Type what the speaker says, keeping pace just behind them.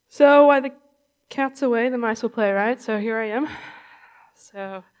So while the cat's away, the mice will play, right? So here I am.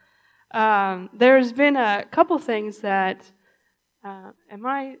 So there's been a couple things that, am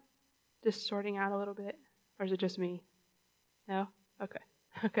I just sorting out a little bit? Or is it just me? No?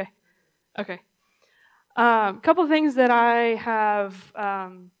 Okay. Couple things that I have,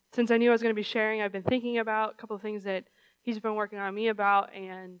 since I knew I was going to be sharing, I've been thinking about, a couple of things that he's been working on me about,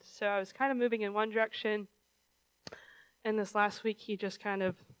 and so I was kind of moving in one direction, and this last week he just kind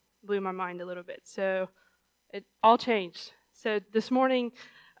of blew my mind a little bit. So it all changed. So this morning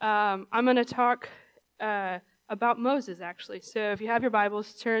I'm going to talk about Moses, actually. So if you have your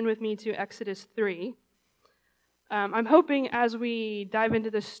Bibles, turn with me to Exodus 3. I'm hoping as we dive into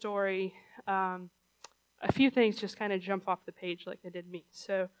this story, a few things just kind of jump off the page like they did me.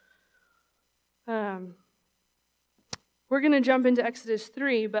 So we're going to jump into Exodus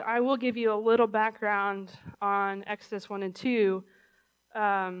 3, but I will give you a little background on Exodus 1 and 2.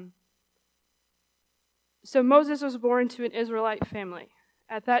 So Moses was born to an Israelite family.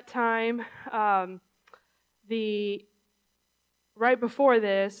 At that time, right before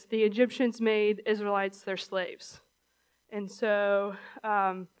this, the Egyptians made Israelites their slaves. And so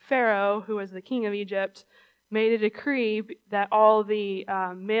Pharaoh, who was the king of Egypt, made a decree that all the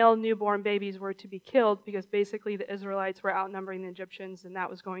male newborn babies were to be killed because basically the Israelites were outnumbering the Egyptians, and that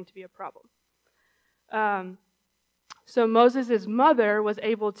was going to be a problem. So Moses' mother was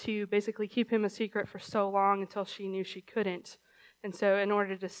able to basically keep him a secret for so long until she knew she couldn't. And so in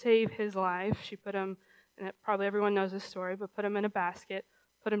order to save his life, she put him, and probably everyone knows this story, but put him in a basket,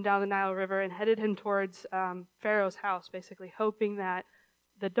 put him down the Nile River, and headed him towards Pharaoh's house, basically hoping that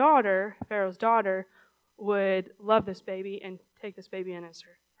the daughter, Pharaoh's daughter, would love this baby and take this baby in as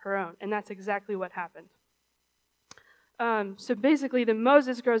her own. And that's exactly what happened. So basically, then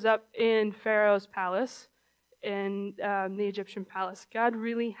Moses grows up in Pharaoh's palace, in the Egyptian palace. God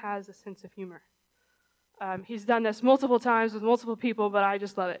really has a sense of humor. He's done this multiple times with multiple people, but I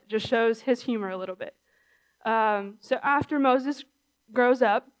just love it. Just shows his humor a little bit. So after Moses grows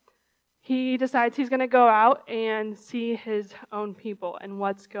up, he decides he's going to go out and see his own people and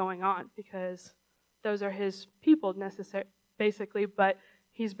what's going on, because those are his people, basically, but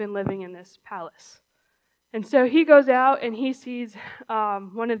he's been living in this palace. And so he goes out and he sees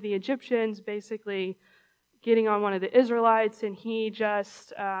one of the Egyptians basically getting on one of the Israelites, and he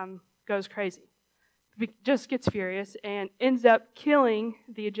just goes crazy. He just gets furious and ends up killing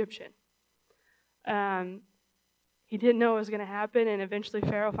the Egyptian. He didn't know it was going to happen, and eventually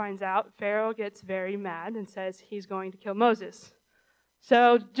Pharaoh finds out. Pharaoh gets very mad and says he's going to kill Moses.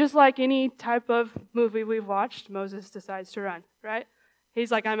 So just like any type of movie we've watched, Moses decides to run, right? He's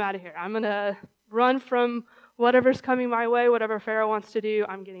like, I'm out of here. I'm going to run from whatever's coming my way, whatever Pharaoh wants to do,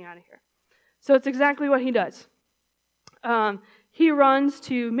 I'm getting out of here. So it's exactly what he does. He runs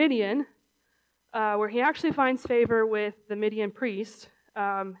to Midian, where he actually finds favor with the Midian priest,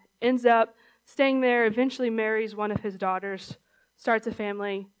 ends up staying there, eventually marries one of his daughters, starts a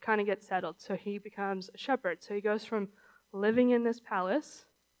family, kind of gets settled. So he becomes a shepherd. So he goes from living in this palace,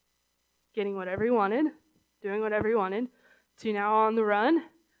 getting whatever he wanted, doing whatever he wanted, to now on the run,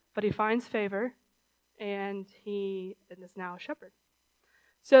 but he finds favor, and he is now a shepherd.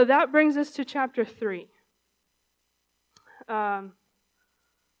 So that brings us to chapter 3. I'm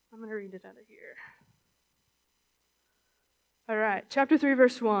going to read it out of here. All right, chapter 3,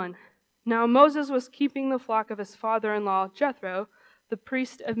 verse 1. Now Moses was keeping the flock of his father-in-law, Jethro, the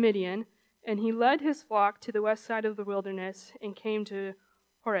priest of Midian, and he led his flock to the west side of the wilderness and came to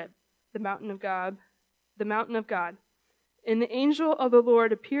Horeb, the mountain of God. And the angel of the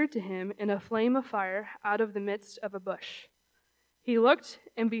Lord appeared to him in a flame of fire out of the midst of a bush. He looked,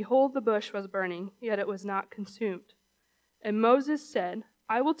 and behold, the bush was burning, yet it was not consumed. And Moses said,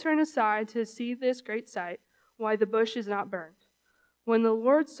 I will turn aside to see this great sight, why the bush is not burned. When the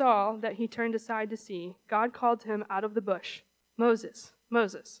Lord saw that he turned aside to see, God called to him out of the bush, Moses,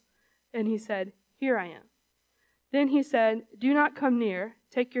 Moses. And he said, Here I am. Then he said, Do not come near,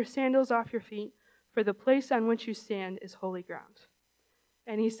 take your sandals off your feet, for the place on which you stand is holy ground.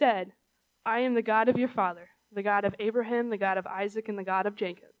 And he said, I am the God of your father, the God of Abraham, the God of Isaac, and the God of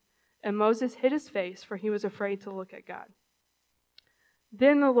Jacob. And Moses hid his face, for he was afraid to look at God.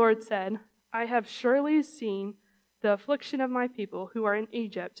 Then the Lord said, I have surely seen the affliction of my people who are in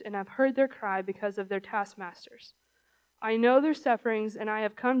Egypt, and have heard their cry because of their taskmasters. I know their sufferings, and I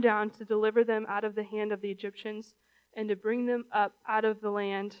have come down to deliver them out of the hand of the Egyptians, and to bring them up out of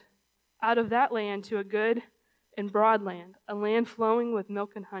that land to a good and broad land, a land flowing with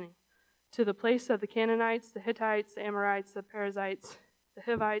milk and honey, to the place of the Canaanites, the Hittites, the Amorites, the Perizzites, the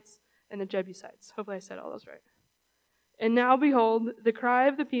Hivites, and the Jebusites. Hopefully I said all those right. And now behold, the cry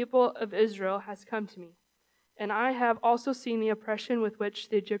of the people of Israel has come to me, and I have also seen the oppression with which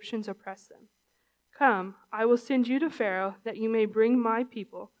the Egyptians oppress them. Come, I will send you to Pharaoh, that you may bring my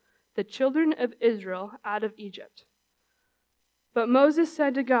people, the children of Israel, out of Egypt. But Moses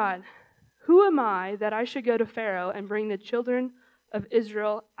said to God, who am I that I should go to Pharaoh and bring the children of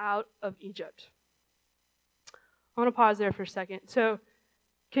Israel out of Egypt? I want to pause there for a second. So,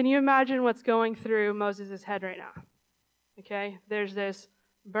 can you imagine what's going through Moses' head right now? Okay, there's this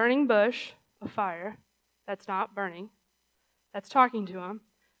burning bush of fire that's not burning, that's talking to him.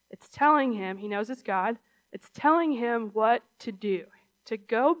 It's telling him, he knows it's God, it's telling him what to do, to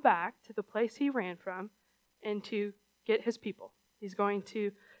go back to the place he ran from and to get his people. He's going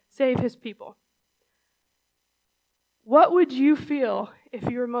to save his people. What would you feel if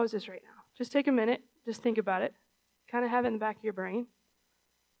you were Moses right now? Just take a minute, just think about it, kind of have it in the back of your brain.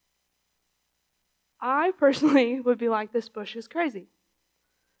 I personally would be like, this bush is crazy.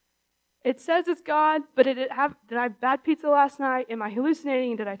 It says it's God, but did I have bad pizza last night? Am I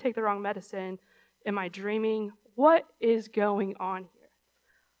hallucinating? Did I take the wrong medicine? Am I dreaming? What is going on here?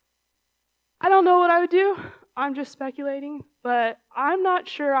 I don't know what I would do. I'm just speculating, but I'm not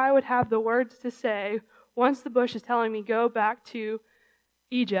sure I would have the words to say once the bush is telling me go back to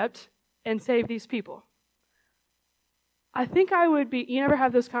Egypt and save these people. I think I would be, you never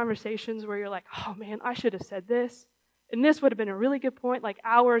have those conversations where you're like, oh man, I should have said this. And this would have been a really good point, like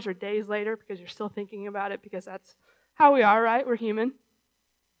hours or days later, because you're still thinking about it, because that's how we are, right? We're human.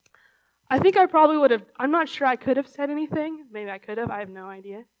 I think I probably would have, I'm not sure I could have said anything. Maybe I could have, I have no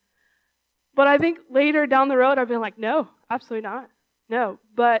idea. But I think later down the road, I've been like, no, absolutely not. No.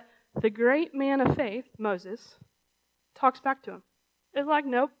 But the great man of faith, Moses, talks back to him. It's like,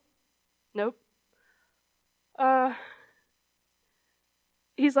 nope.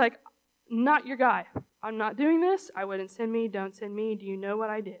 He's like, not your guy. I'm not doing this. I wouldn't send me. Don't send me. Do you know what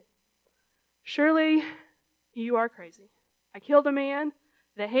I did? Surely you are crazy. I killed a man.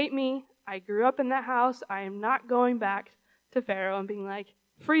 They hate me. I grew up in that house. I am not going back to Pharaoh and being like,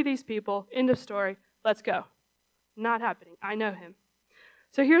 free these people. End of story. Let's go. Not happening. I know him.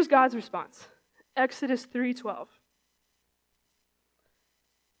 So here's God's response. Exodus 3:12.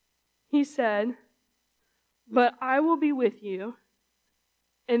 He said, but I will be with you,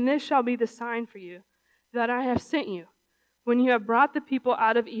 and this shall be the sign for you, that I have sent you. When you have brought the people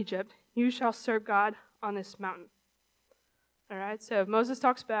out of Egypt, you shall serve God on this mountain. All right, so Moses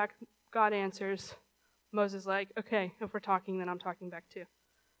talks back, God answers. Moses is like, okay, if we're talking, then I'm talking back too.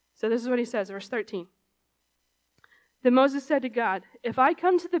 So this is what he says, verse 13. Then Moses said to God, if I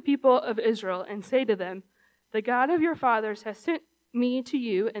come to the people of Israel and say to them, the God of your fathers has sent me to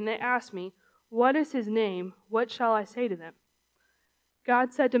you, and they ask me, what is his name? What shall I say to them?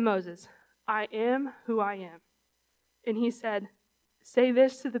 God said to Moses, I am who I am. And he said, say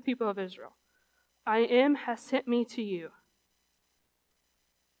this to the people of Israel. I am has sent me to you.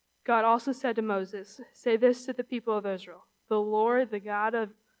 God also said to Moses, say this to the people of Israel. The Lord, the God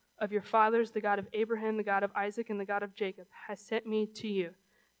of your fathers, the God of Abraham, the God of Isaac, and the God of Jacob, has sent me to you.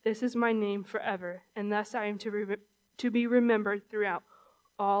 This is my name forever, and thus I am to be remembered throughout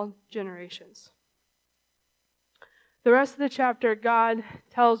all generations. The rest of the chapter, God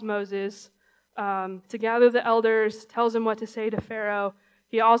tells Moses to gather the elders, tells him what to say to Pharaoh.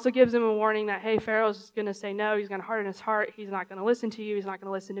 He also gives him a warning that, hey, Pharaoh's going to say no. He's going to harden his heart. He's not going to listen to you. He's not going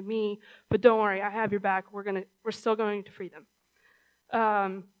to listen to me. But don't worry, I have your back. We're still going to free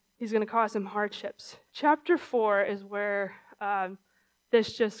them. He's going to cause some hardships. Chapter 4 is where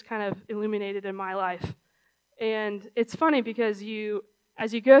this just kind of illuminated in my life. And it's funny because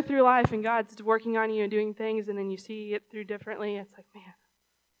as you go through life and God's working on you and doing things, and then you see it through differently, it's like, man,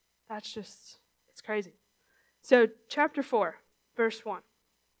 it's crazy. So chapter 4, verse 1.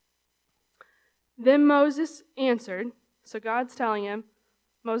 Then Moses answered, so God's telling him,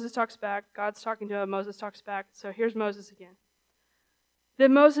 Moses talks back, God's talking to him, Moses talks back, so here's Moses again.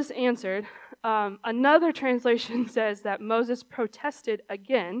 Then Moses answered. Another translation says that Moses protested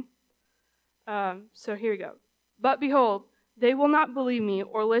again. So here we go. But behold, they will not believe me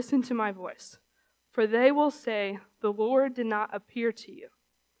or listen to my voice, for they will say, the Lord did not appear to you.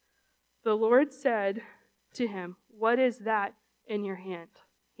 The Lord said to him, what is that in your hand?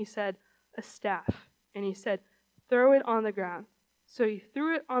 He said, a staff. And he said, throw it on the ground. So he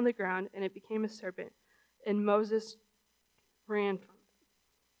threw it on the ground, and it became a serpent, and Moses ran from it.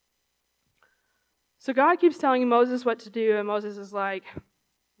 So God keeps telling Moses what to do, and Moses is like,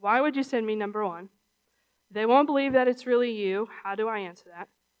 why would you send me, number one? They won't believe that it's really you. How do I answer that?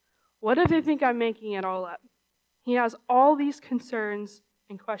 What if they think I'm making it all up? He has all these concerns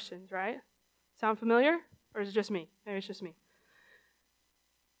and questions, right? Sound familiar? Or is it just me? Maybe it's just me.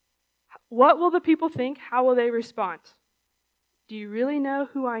 What will the people think? How will they respond? Do you really know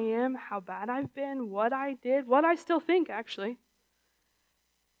who I am, how bad I've been, what I did, what I still think, actually?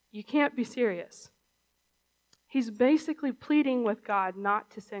 You can't be serious. He's basically pleading with God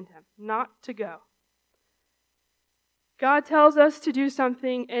not to send him, not to go. God tells us to do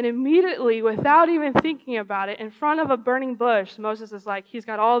something, and immediately, without even thinking about it, in front of a burning bush, Moses is like, he's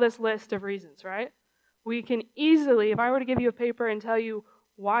got all this list of reasons, right? We can easily, if I were to give you a paper and tell you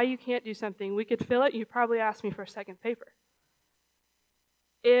why you can't do something, we could fill it. You'd probably ask me for a second paper.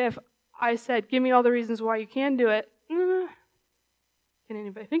 If I said, give me all the reasons why you can do it, can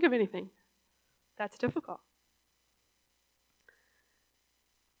anybody think of anything? That's difficult.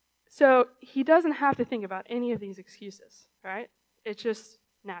 So he doesn't have to think about any of these excuses, right? It's just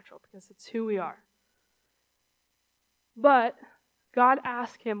natural because it's who we are. But God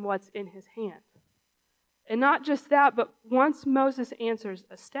asked him what's in his hand. And not just that, but once Moses answers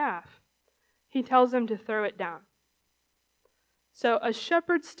a staff, he tells him to throw it down. So a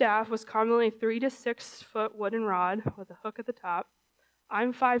shepherd's staff was commonly 3 to 6 foot wooden rod with a hook at the top.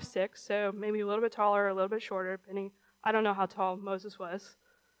 I'm 5'6", so maybe a little bit taller or a little bit shorter, depending. I don't know how tall Moses was.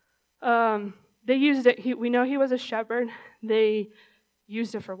 They used it. We know he was a shepherd. They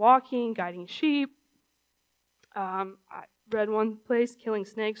used it for walking, guiding sheep. I read one place, killing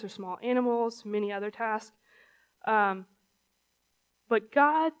snakes or small animals, many other tasks. But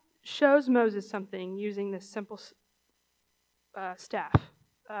God shows Moses something using this simple staff.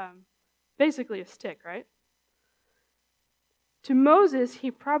 Basically a stick, right? To Moses, he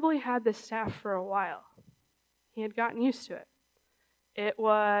probably had this staff for a while. He had gotten used to it. It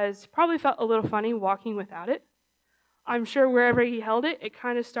probably felt a little funny walking without it. I'm sure wherever he held it, it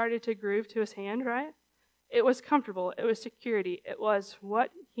kind of started to groove to his hand, right? It was comfortable. It was security. It was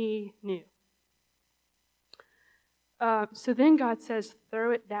what he knew. So then God says,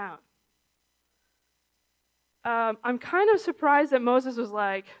 throw it down. I'm kind of surprised that Moses was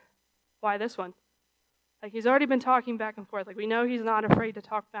like, why this one? Like, he's already been talking back and forth. Like, we know he's not afraid to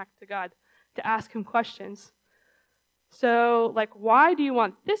talk back to God, to ask him questions. So, like, why do you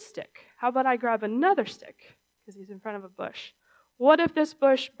want this stick? How about I grab another stick? Because he's in front of a bush. What if this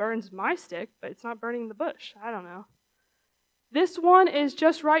bush burns my stick, but it's not burning the bush? I don't know. This one is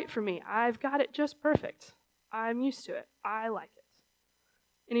just right for me. I've got it just perfect. I'm used to it. I like it.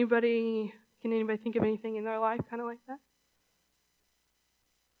 Can anybody think of anything in their life kind of like that?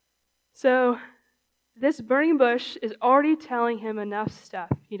 So, this burning bush is already telling him enough stuff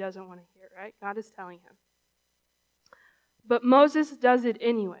he doesn't want to hear, right? God is telling him. But Moses does it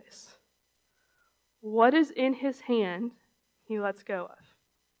anyways. What is in his hand, he lets go of.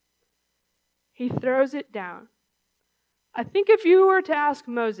 He throws it down. I think if you were to ask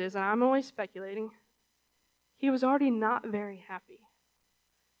Moses, and I'm only speculating, he was already not very happy.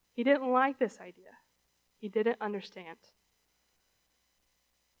 He didn't like this idea. He didn't understand.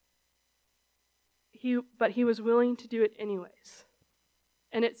 But he was willing to do it anyways.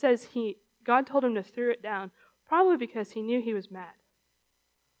 And it says God told him to throw it down, probably because he knew he was mad.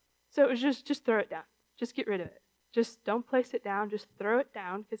 So it was just throw it down. Just get rid of it. Just don't place it down. Just throw it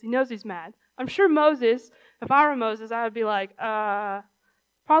down because he knows he's mad. I'm sure Moses, if I were Moses, I would be like,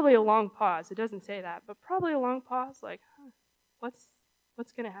 probably a long pause. It doesn't say that, but probably a long pause. Like, what's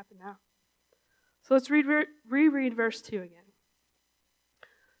going to happen now? So let's reread verse 2 again.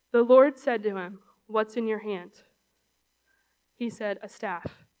 The Lord said to him, "What's in your hand?" He said, "A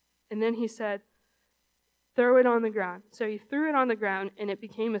staff." And then he said, "Throw it on the ground." So he threw it on the ground, and it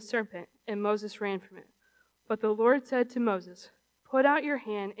became a serpent, and Moses ran from it. But the Lord said to Moses, "Put out your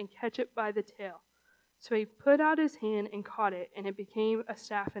hand and catch it by the tail." So he put out his hand and caught it, and it became a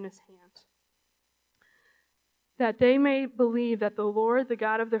staff in his hand. That they may believe that the Lord, the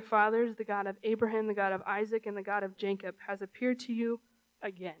God of their fathers, the God of Abraham, the God of Isaac, and the God of Jacob, has appeared to you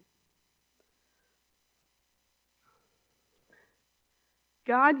again.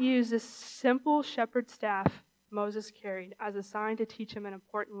 God used this simple shepherd's staff Moses carried as a sign to teach him an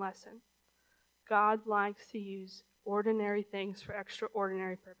important lesson. God likes to use ordinary things for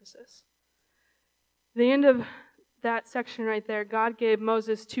extraordinary purposes. The end of that section right there, God gave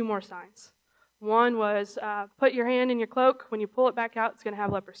Moses 2 more signs. One was, put your hand in your cloak. When you pull it back out, it's going to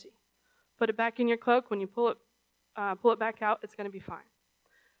have leprosy. Put it back in your cloak. When you pull it back out, it's going to be fine.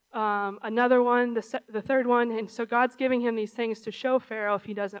 Another one, the third one, and so God's giving him these things to show Pharaoh if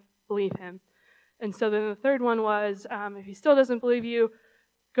he doesn't believe him. And so then the third one was, if he still doesn't believe you,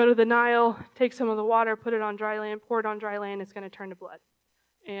 go to the Nile, take some of the water, put it on dry land, pour it on dry land, it's going to turn to blood.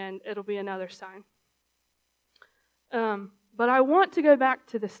 And it'll be another sign. But I want to go back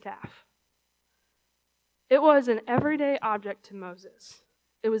to the staff. It was an everyday object to Moses.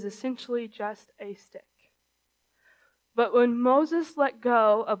 It was essentially just a stick. But when Moses let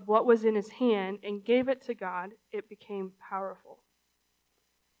go of what was in his hand and gave it to God, it became powerful.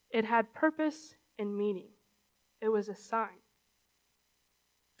 It had purpose and meaning. It was a sign.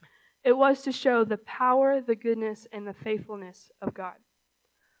 It was to show the power, the goodness, and the faithfulness of God.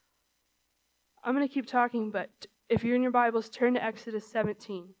 I'm going to keep talking, but if you're in your Bibles, turn to Exodus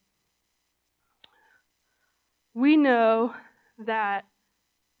 17. We know that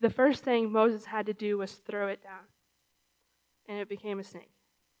the first thing Moses had to do was throw it down, and it became a snake.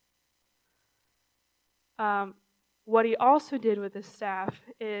 What he also did with his staff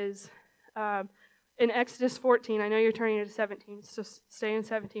is, in Exodus 14, I know you're turning to 17, so stay in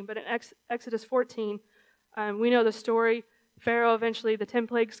 17, but in Exodus 14, we know the story. Pharaoh, eventually, the 10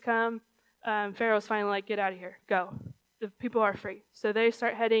 plagues come. Pharaoh's finally like, get out of here, go. The people are free. So they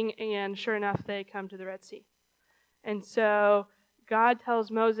start heading, and sure enough, they come to the Red Sea. And so God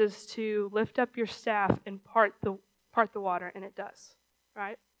tells Moses to lift up your staff and part the water, and it does,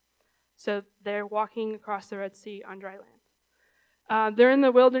 right? So they're walking across the Red Sea on dry land. They're in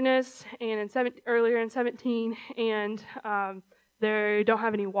the wilderness, and earlier in 17, and they don't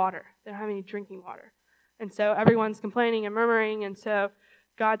have any water. They don't have any drinking water. And so everyone's complaining and murmuring, and so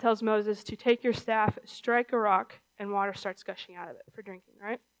God tells Moses to take your staff, strike a rock, and water starts gushing out of it for drinking,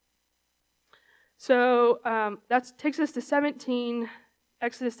 right? So that takes us to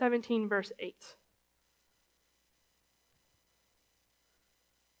Exodus 17, verse 8.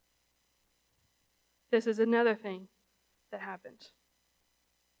 This is another thing that happened.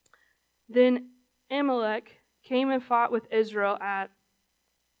 Then Amalek came and fought with Israel at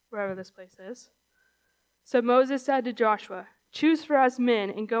wherever this place is. So Moses said to Joshua, choose for us men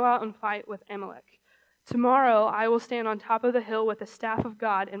and go out and fight with Amalek. Tomorrow I will stand on top of the hill with the staff of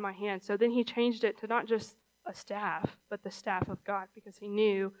God in my hand. So then he changed it to not just a staff, but the staff of God, because he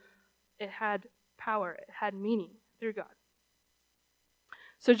knew it had power, it had meaning through God.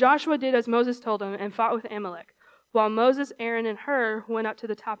 So Joshua did as Moses told him and fought with Amalek, while Moses, Aaron, and Hur went up to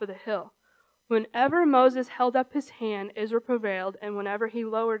the top of the hill. Whenever Moses held up his hand, Israel prevailed, and whenever he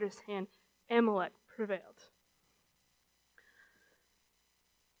lowered his hand, Amalek prevailed.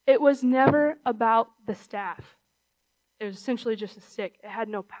 It was never about the staff. It was essentially just a stick. It had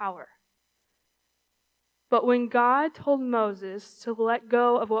no power. But when God told Moses to let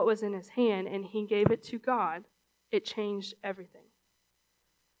go of what was in his hand and he gave it to God, it changed everything.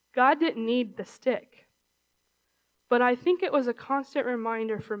 God didn't need the stick. But I think it was a constant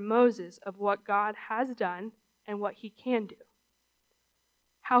reminder for Moses of what God has done and what he can do.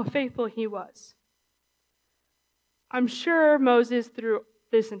 How faithful he was. I'm sure Moses, through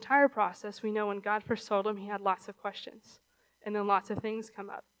this entire process, we know when God first told him, he had lots of questions. And then lots of things come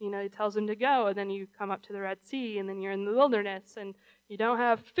up. You know, he tells him to go, and then you come up to the Red Sea, and then you're in the wilderness, and you don't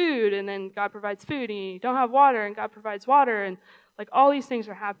have food, and then God provides food, and you don't have water, and God provides water, and like all these things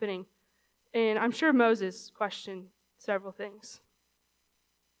are happening. And I'm sure Moses questioned several things.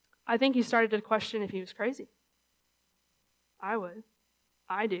 I think he started to question if he was crazy. I would.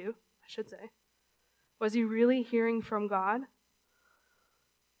 I do, I should say. Was he really hearing from God?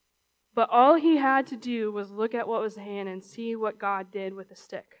 But all he had to do was look at what was in hand and see what God did with the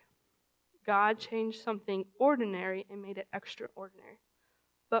stick. God changed something ordinary and made it extraordinary.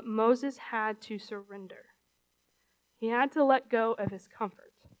 But Moses had to surrender. He had to let go of his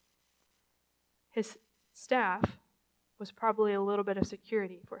comfort. His staff was probably a little bit of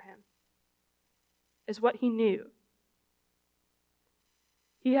security for him. It's what he knew.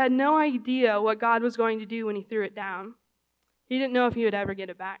 He had no idea what God was going to do when he threw it down. He didn't know if he would ever get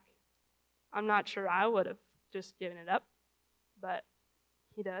it back. I'm not sure I would have just given it up, but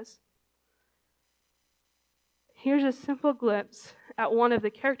he does. Here's a simple glimpse at one of the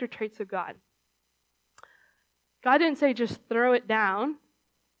character traits of God. God didn't say just throw it down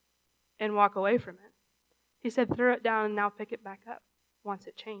and walk away from it. He said throw it down and now pick it back up once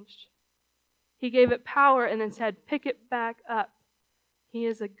it changed. He gave it power and then said pick it back up. He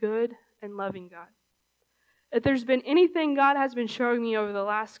is a good and loving God. If there's been anything God has been showing me over the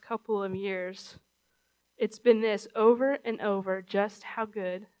last couple of years, it's been this over and over, just how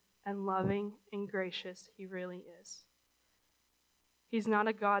good and loving and gracious he really is. He's not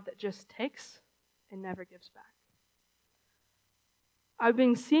a God that just takes and never gives back. I've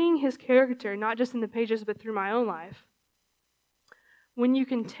been seeing his character, not just in the pages, but through my own life. When you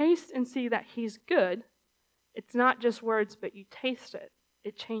can taste and see that he's good, it's not just words, but you taste it.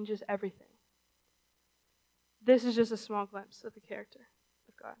 It changes everything. This is just a small glimpse of the character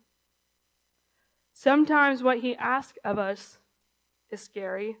of God. Sometimes what he asks of us is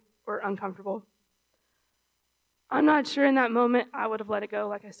scary or uncomfortable. I'm not sure in that moment I would have let it go,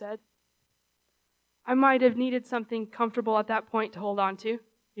 like I said. I might have needed something comfortable at that point to hold on to.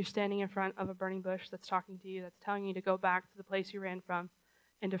 You're standing in front of a burning bush that's talking to you, that's telling you to go back to the place you ran from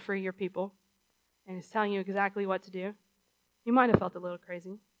and to free your people, and it's telling you exactly what to do. You might have felt a little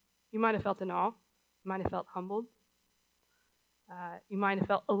crazy. You might have felt in awe. You might have felt humbled. You might have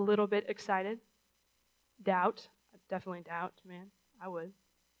felt a little bit excited. Doubt. Definitely doubt, man. I would.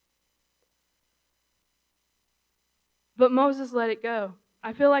 But Moses let it go.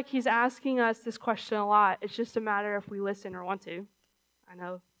 I feel like he's asking us this question a lot. It's just a matter if we listen or want to. I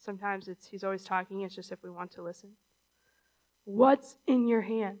know sometimes he's always talking. It's just if we want to listen. What's in your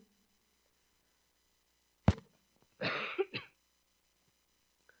hand?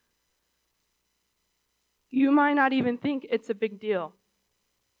 You might not even think it's a big deal.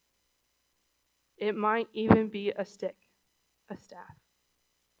 It might even be a stick, a staff.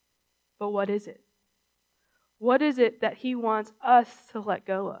 But what is it? What is it that he wants us to let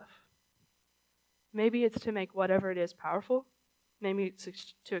go of? Maybe it's to make whatever it is powerful. Maybe it's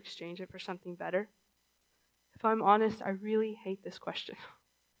to exchange it for something better. If I'm honest, I really hate this question.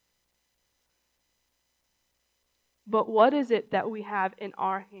 But what is it that we have in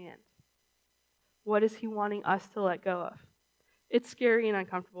our hand? What is he wanting us to let go of? It's scary and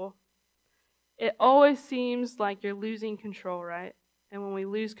uncomfortable. It always seems like you're losing control, right? And when we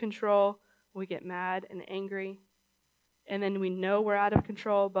lose control, we get mad and angry. And then we know we're out of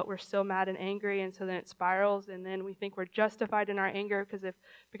control, but we're still mad and angry, and so then it spirals, and then we think we're justified in our anger because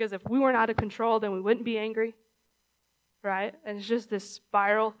if we weren't out of control, then we wouldn't be angry, right? And it's just this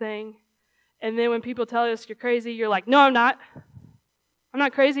spiral thing. And then when people tell us you're crazy, you're like, no, I'm not. I'm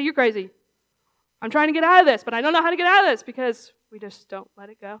not crazy, you're crazy. I'm trying to get out of this, but I don't know how to get out of this because we just don't let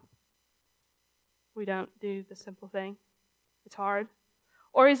it go. We don't do the simple thing. It's hard.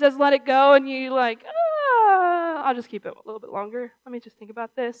 Or he says, let it go, and you like, I'll just keep it a little bit longer. Let me just think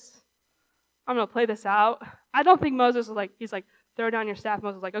about this. I'm going to play this out. I don't think Moses was like, he's like, throw down your staff.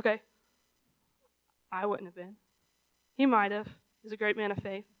 Moses was like, okay. I wouldn't have been. He might have. He's a great man of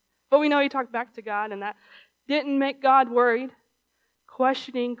faith. But we know he talked back to God, and that didn't make God worried.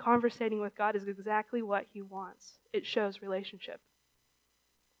 Questioning, conversating with God is exactly what he wants. It shows relationship.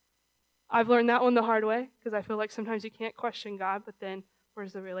 I've learned that one the hard way because I feel like sometimes you can't question God, but then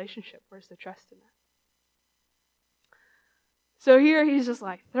where's the relationship? Where's the trust in that? So here he's just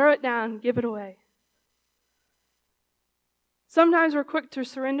like, throw it down, give it away. Sometimes we're quick to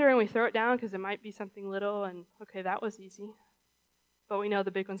surrender and we throw it down because it might be something little and, okay, that was easy. But we know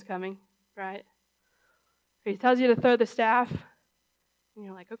the big one's coming, right? He tells you to throw the staff, and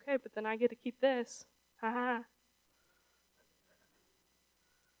you're like, okay, but then I get to keep this. Ha-ha.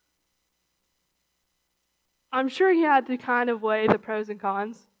 I'm sure he had to kind of weigh the pros and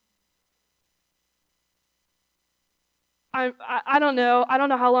cons. I don't know. I don't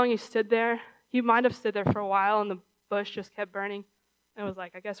know how long he stood there. He might have stood there for a while, and the bush just kept burning. And was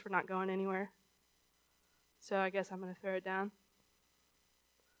like, I guess we're not going anywhere. So I guess I'm going to throw it down.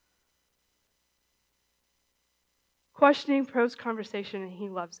 Questioning pros conversation, and he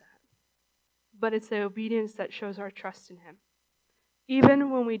loves that. But it's the obedience that shows our trust in him.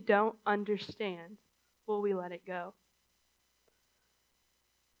 Even when we don't understand, will we let it go?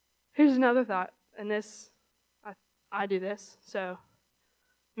 Here's another thought, and this, I do this, so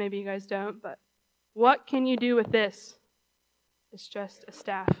maybe you guys don't, but what can you do with this? It's just a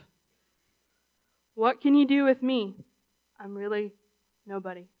staff. What can you do with me? I'm really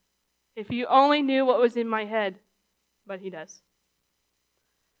nobody. If you only knew what was in my head, but he does.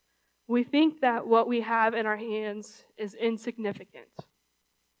 We think that what we have in our hands is insignificant.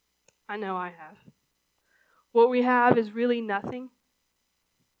 I know I have. What we have is really nothing.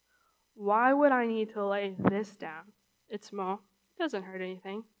 Why would I need to lay this down? It's small. It doesn't hurt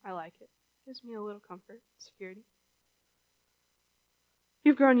anything. I like it. It gives me a little comfort, security.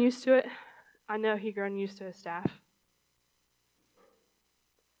 You've grown used to it. I know he's grown used to his staff.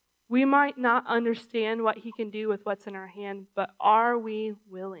 We might not understand what he can do with what's in our hand, but are we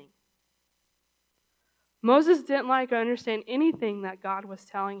willing? Moses didn't like or understand anything that God was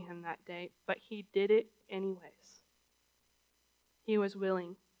telling him that day, but he did it anyways. He was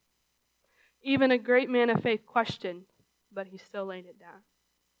willing. Even a great man of faith questioned, but he still laid it down.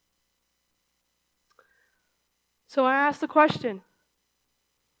 So I asked the question,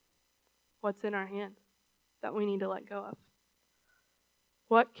 what's in our hand that we need to let go of?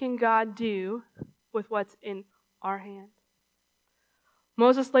 What can God do with what's in our hand?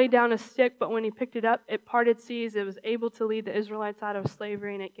 Moses laid down a stick, but when he picked it up, it parted seas. It was able to lead the Israelites out of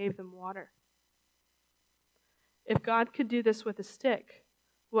slavery, and it gave them water. If God could do this with a stick,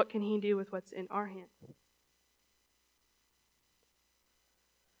 what can he do with what's in our hand?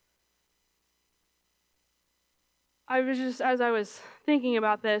 as I was thinking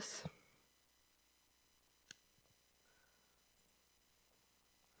about this,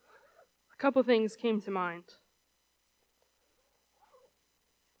 a couple things came to mind.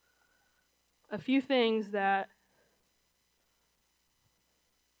 A few things that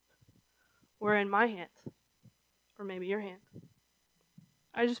were in my hand, or maybe your hand.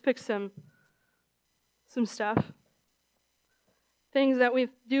 I just picked some stuff. Things that we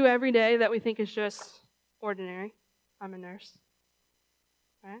do every day that we think is just ordinary. I'm a nurse,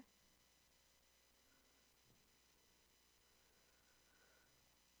 right?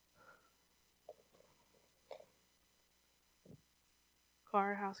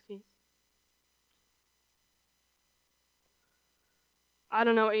 Car, house keys. I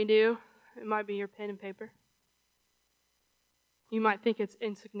don't know what you do. It might be your pen and paper. You might think it's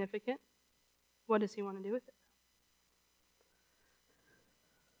insignificant. What does he want to do with it?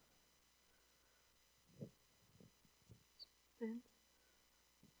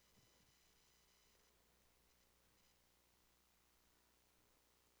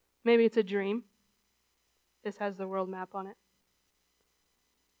 Maybe it's a dream. This has the world map on it.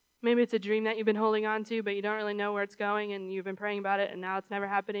 Maybe it's a dream that you've been holding on to, but you don't really know where it's going, and you've been praying about it, and now it's never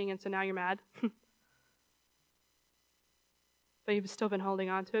happening, and so now you're mad. But you've still been holding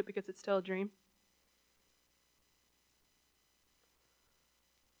on to it because it's still a dream.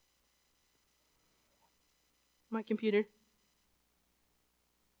 My computer.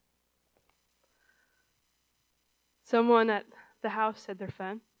 Someone at the house said their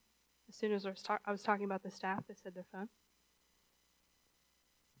phone. As soon as I was talking about the staff, they said their phone.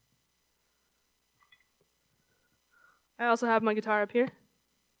 I also have my guitar up here.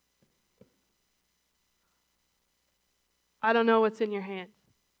 I don't know what's in your hand.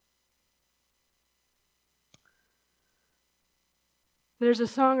 There's a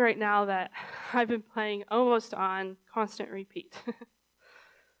song right now that I've been playing almost on constant repeat.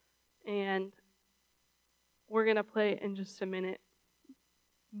 And we're going to play it in just a minute.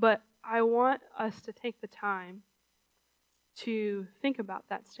 But I want us to take the time to think about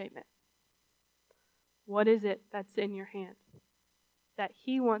that statement. What is it that's in your hand that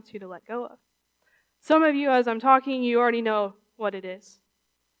he wants you to let go of? Some of you, as I'm talking, you already know what it is.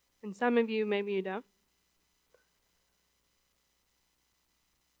 And some of you, maybe you don't.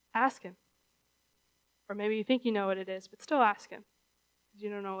 Ask him. Or maybe you think you know what it is, but still ask him, because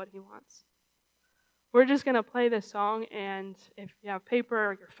you don't know what he wants. We're just going to play this song, and if you have paper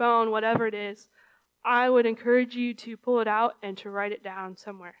or your phone, whatever it is, I would encourage you to pull it out and to write it down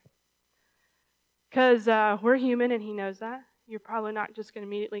somewhere. Because we're human, and he knows that. You're probably not just going to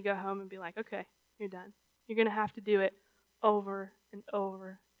immediately go home and be like, okay, you're done. You're going to have to do it over and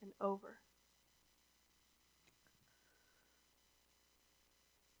over and over.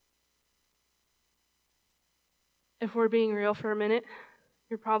 If we're being real for a minute,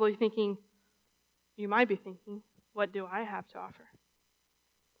 you're probably thinking, you might be thinking, what do I have to offer?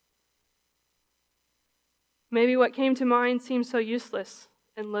 Maybe what came to mind seems so useless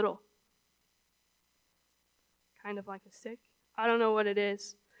and little. Kind of like a stick. I don't know what it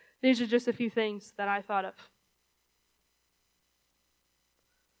is. These are just a few things that I thought of.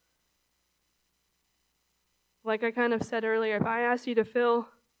 Like I kind of said earlier, if I asked you to fill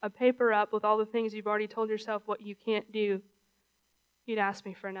a paper up with all the things you've already told yourself what you can't do, you'd ask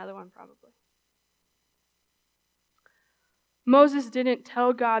me for another one probably. Moses didn't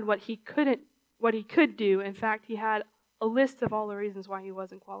tell God what he could do. In fact, he had a list of all the reasons why he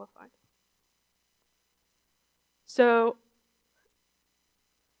wasn't qualified. So,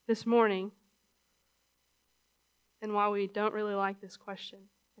 this morning, and while we don't really like this question,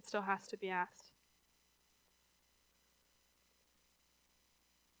 it still has to be asked.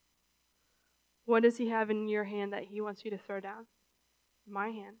 What does he have in your hand that he wants you to throw down? My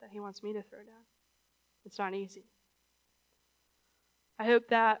hand that he wants me to throw down. It's not easy. I hope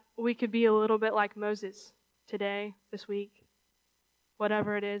that we could be a little bit like Moses today, this week,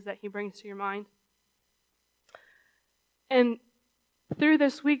 whatever it is that he brings to your mind. And through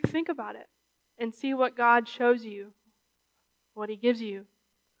this week, think about it and see what God shows you, what he gives you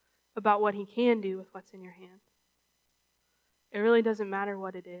about what he can do with what's in your hand. It really doesn't matter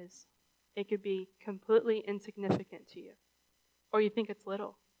what it is. It could be completely insignificant to you, or you think it's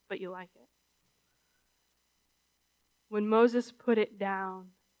little, but you like it. When Moses put it down,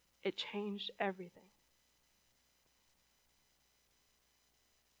 it changed everything.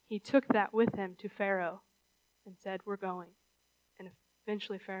 He took that with him to Pharaoh and said, we're going. And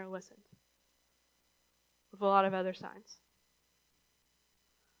eventually Pharaoh listened, with a lot of other signs.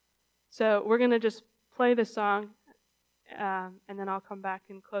 So we're going to just play the song, and then I'll come back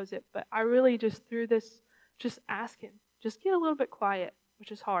and close it. But I really just, through this just ask him. Just get a little bit quiet,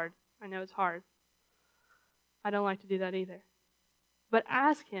 which is hard. I know it's hard. I don't like to do that either. But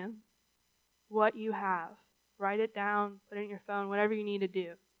ask him what you have. Write it down, put it in your phone, whatever you need to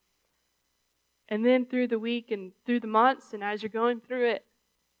do. And then through the week and through the months and as you're going through it,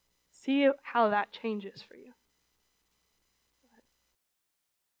 see how that changes for you.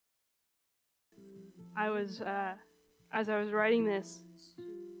 I was, as I was writing this,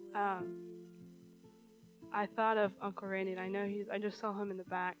 I thought of Uncle Randy, and I know I just saw him in the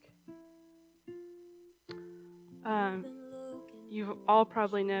back. You all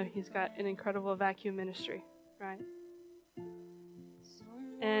probably know he's got an incredible vacuum ministry, right?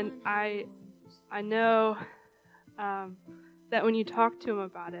 And I know that when you talk to him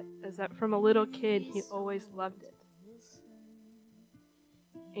about it, is that from a little kid, he always loved it.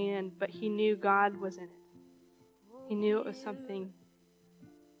 But he knew God was in it. He knew it was something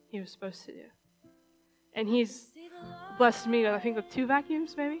he was supposed to do. And he's blessed me with, I think, with 2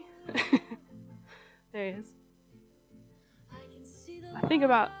 vacuums, maybe. There he is. I think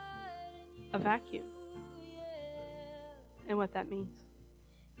about a vacuum and what that means.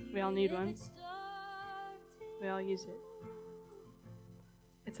 We all need one. We all use it.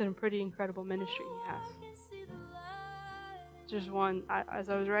 It's a pretty incredible ministry he has. Just one, as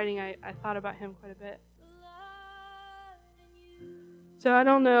I was writing, I thought about him quite a bit. So I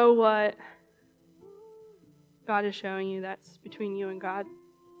don't know what God is showing you that's between you and God.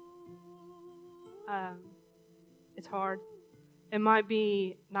 It's hard. It might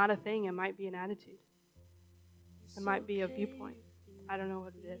be not a thing. It might be an attitude. It might be a viewpoint. I don't know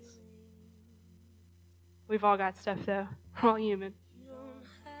what it is. We've all got stuff, though. We're all human.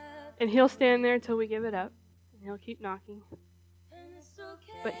 And he'll stand there until we give it up. And he'll keep knocking.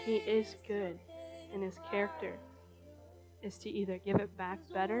 But he is good. And his character is to either give it back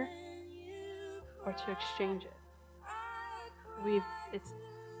better or to exchange it.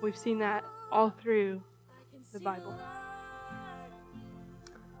 We've seen that all through the Bible.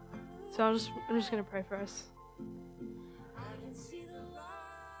 So I'm just going to pray for us.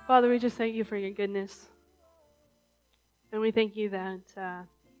 Father, we just thank you for your goodness. And we thank you that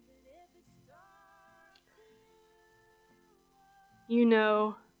you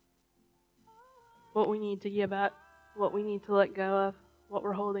know what we need to give up, what we need to let go of, what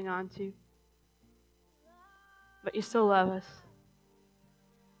we're holding on to. But you still love us.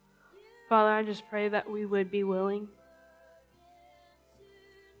 Father, I just pray that we would be willing,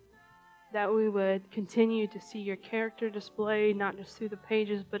 that we would continue to see your character displayed, not just through the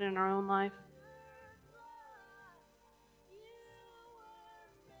pages, but in our own life.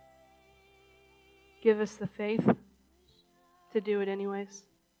 Give us the faith to do it anyways,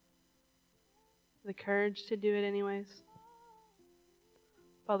 the courage to do it anyways.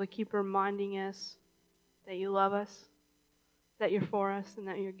 Father, keep reminding us that you love us, that you're for us, and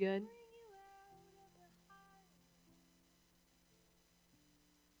that you're good.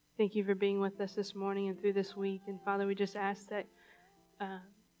 Thank you for being with us this morning and through this week. And Father, we just ask that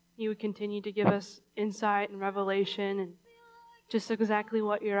you would continue to give us insight and revelation and just exactly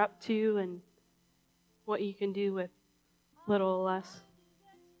what you're up to and what you can do with little or less.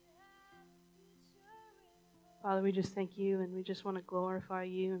 Father, we just thank you and we just want to glorify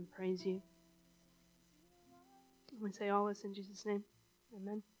you and praise you. We say all this in Jesus' name.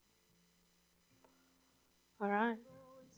 Amen. All right.